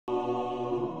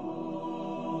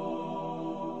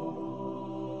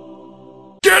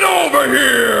over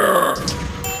here!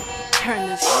 Turn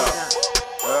this shit up.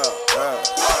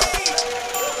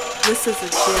 This is a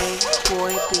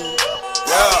J-Boy beat.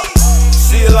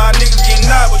 See a lot of niggas getting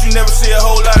knocked, but you never see a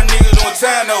whole lot of niggas doing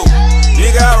time though.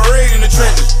 Nigga outraged in the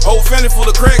trenches, whole family full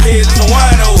of crackheads and some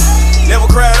winos.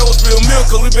 Never cried over spilled milk,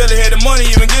 cause we barely had the money,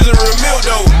 even gives a real milk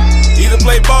though. Either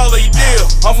play ball or you deal.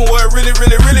 I'm from where it really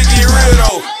get real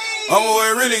though. I'm from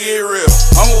where it really get real.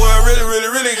 I'm from where it really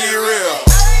get real.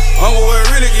 I'm from where it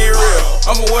really get real.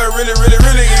 I'm from where it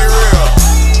really get real.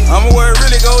 I'm from where it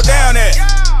really go down at.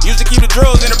 Used to keep the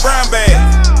drugs in the brown bag.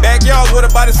 Backyards where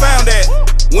the bodies found at.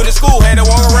 Went to school, had to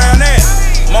walk around that.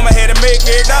 Mama had to make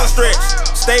every dollar stretch.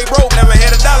 Stayed broke, never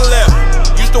had a dollar left.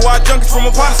 Used to watch junkies from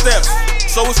upon the steps,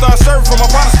 so we start serving from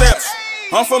upon the steps.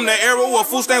 I'm from the era where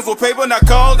food stamps were paper, not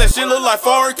calls, that shit look like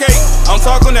foreign cake. I'm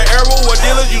talking the era where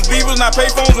dealers use beavers, not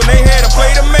payphones, when they had a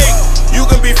play to make. You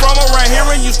can be from around here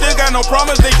and you still got no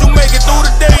promise that you make it through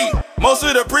the day. Most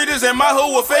of the preachers in my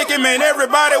hood were faking, man,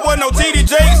 everybody was no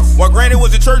TDJs. While granny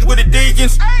was in church with the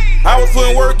deacons, I was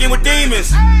putting work in with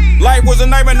demons. Life was a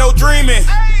nightmare, no dreaming.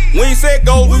 We ain't set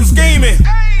goals, we was scheming.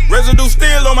 Residue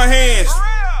still on my hands,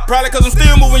 probably cause I'm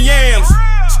still moving yams.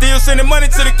 Still sending money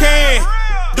to the can,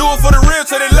 do it for the real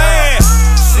till they land.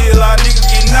 See a lot of niggas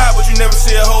getting knocked, but you never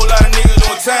see a whole lot of niggas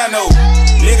doing time though.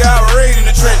 Nigga outraged in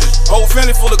the trenches, whole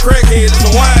family full of crackheads and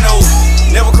some winos.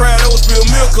 Never cried over spilled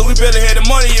milk, cause we barely had the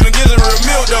money, even gives a real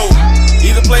milk though.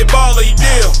 Either play ball or you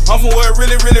deal. I'm from where it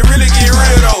really get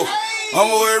real though.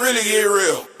 I'm from where it really get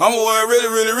real. I'm from where it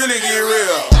really get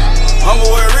real. I'm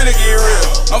from where it really get real.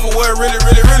 I'm from where it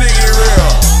really get real.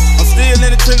 I'm still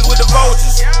in the trenches with the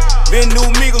vultures. Been new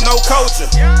Migos, no culture.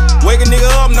 Wake a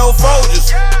nigga up, no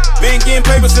Folgers. Been getting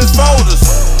paper since folders.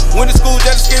 Went to school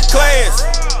just to skip class.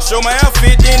 Show my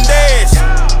outfit, then dash.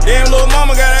 Damn, little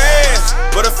mama got her ass,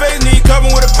 but her face need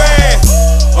covering with a bag.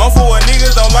 I'm for what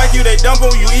niggas don't like you, they dump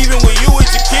on you even when you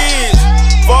with your kids.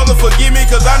 Father, forgive me,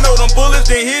 cause I know them bullets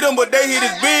didn't hit him, but they hit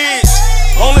his bitch.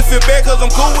 Only feel bad cause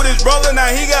I'm cool with his brother, now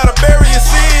he gotta bury his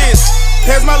sins.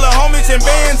 Passed my little homie 10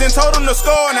 bands and told him to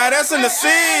score, now that's an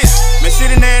assist. Man, shit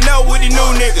in there up with these new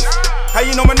niggas. How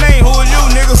you know my name, who is you,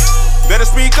 nigga? Better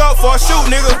speak up before I shoot,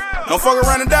 nigga. Don't fuck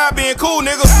around and die being cool,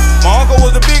 nigga. My uncle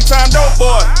was a big time dope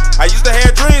boy. I used to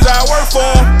have dreams, I worked for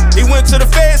him. He went to the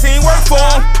feds, he ain't work for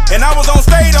him. And I was on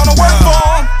stage on the work for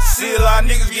him. See a lot of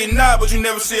niggas getting knocked, but you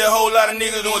never see a whole lot of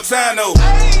niggas doing time though.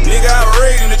 Nigga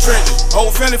outraged in the trenches,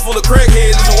 whole family full of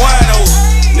crackheads and some winos.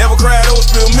 Never cried over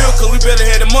spilled milk, cause we barely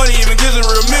had the money, even gives a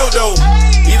real milk though.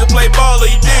 Either play ball or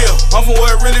you deal. I'm from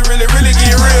where it really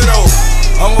get real though.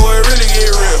 I'm from where it really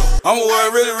get real. I'm from where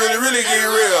it really get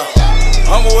real.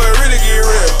 I'm from where it really get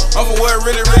real. I'm from where it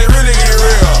really get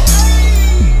real.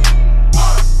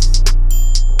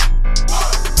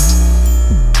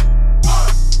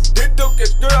 They took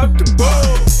that girl out the boat.